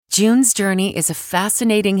June's Journey is a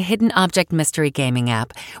fascinating hidden object mystery gaming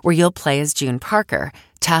app where you'll play as June Parker,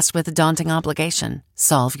 tasked with a daunting obligation: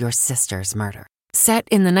 solve your sister's murder. Set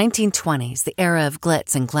in the 1920s, the era of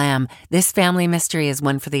glitz and glam, this family mystery is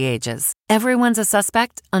one for the ages. Everyone's a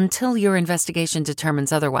suspect until your investigation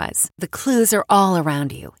determines otherwise. The clues are all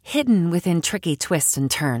around you, hidden within tricky twists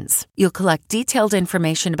and turns. You'll collect detailed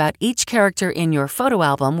information about each character in your photo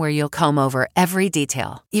album where you'll comb over every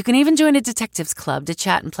detail. You can even join a detectives club to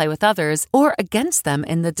chat and play with others or against them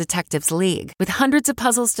in the Detectives League. With hundreds of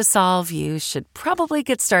puzzles to solve, you should probably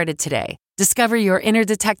get started today. Discover your inner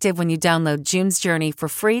detective when you download June's Journey for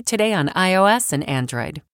free today on iOS and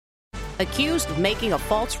Android. Accused of making a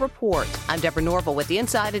false report. I'm Deborah Norville with the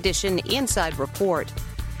Inside Edition Inside Report.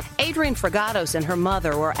 Adrienne Fregatos and her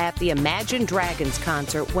mother were at the Imagine Dragons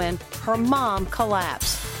concert when her mom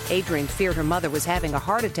collapsed. Adrienne feared her mother was having a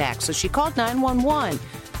heart attack, so she called 911.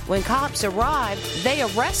 When cops arrived, they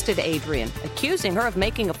arrested Adrienne, accusing her of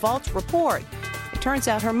making a false report. It turns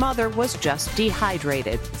out her mother was just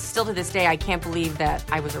dehydrated. Still to this day, I can't believe that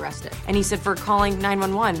I was arrested. And he said, for calling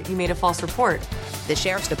 911, you made a false report. The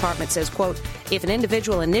sheriff's department says, quote, if an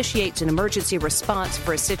individual initiates an emergency response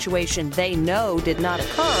for a situation they know did not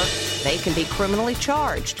occur, they can be criminally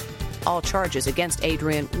charged. All charges against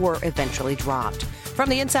Adrienne were eventually dropped. From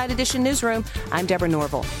the Inside Edition newsroom, I'm Deborah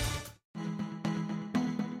Norville.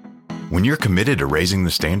 When you're committed to raising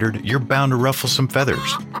the standard, you're bound to ruffle some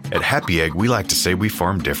feathers. At Happy Egg, we like to say we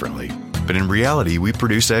farm differently. But in reality, we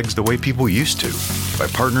produce eggs the way people used to, by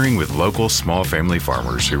partnering with local small family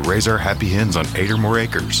farmers who raise our happy hens on 8 or more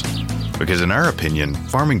acres. Because in our opinion,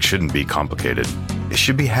 farming shouldn't be complicated. It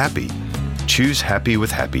should be happy. Choose happy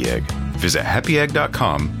with Happy Egg. Visit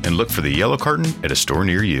happyegg.com and look for the yellow carton at a store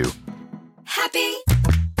near you. Happy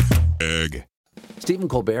Egg. Stephen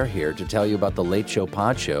Colbert here to tell you about the Late Show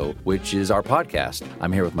Pod Show, which is our podcast.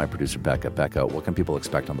 I'm here with my producer, Becca. Becca, what can people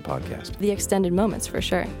expect on the podcast? The extended moments, for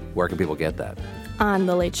sure. Where can people get that? On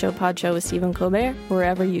the Late Show Pod Show with Stephen Colbert,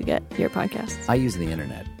 wherever you get your podcasts. I use the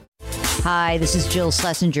internet. Hi, this is Jill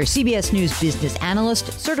Schlesinger, CBS News business analyst,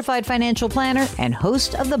 certified financial planner, and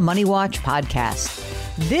host of the Money Watch podcast.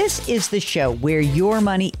 This is the show where your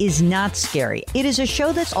money is not scary. It is a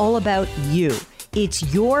show that's all about you.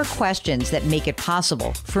 It's your questions that make it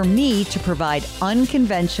possible for me to provide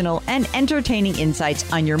unconventional and entertaining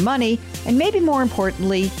insights on your money, and maybe more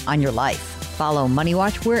importantly, on your life. Follow Money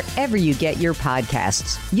Watch wherever you get your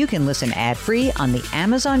podcasts. You can listen ad-free on the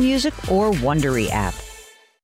Amazon Music or Wondery app.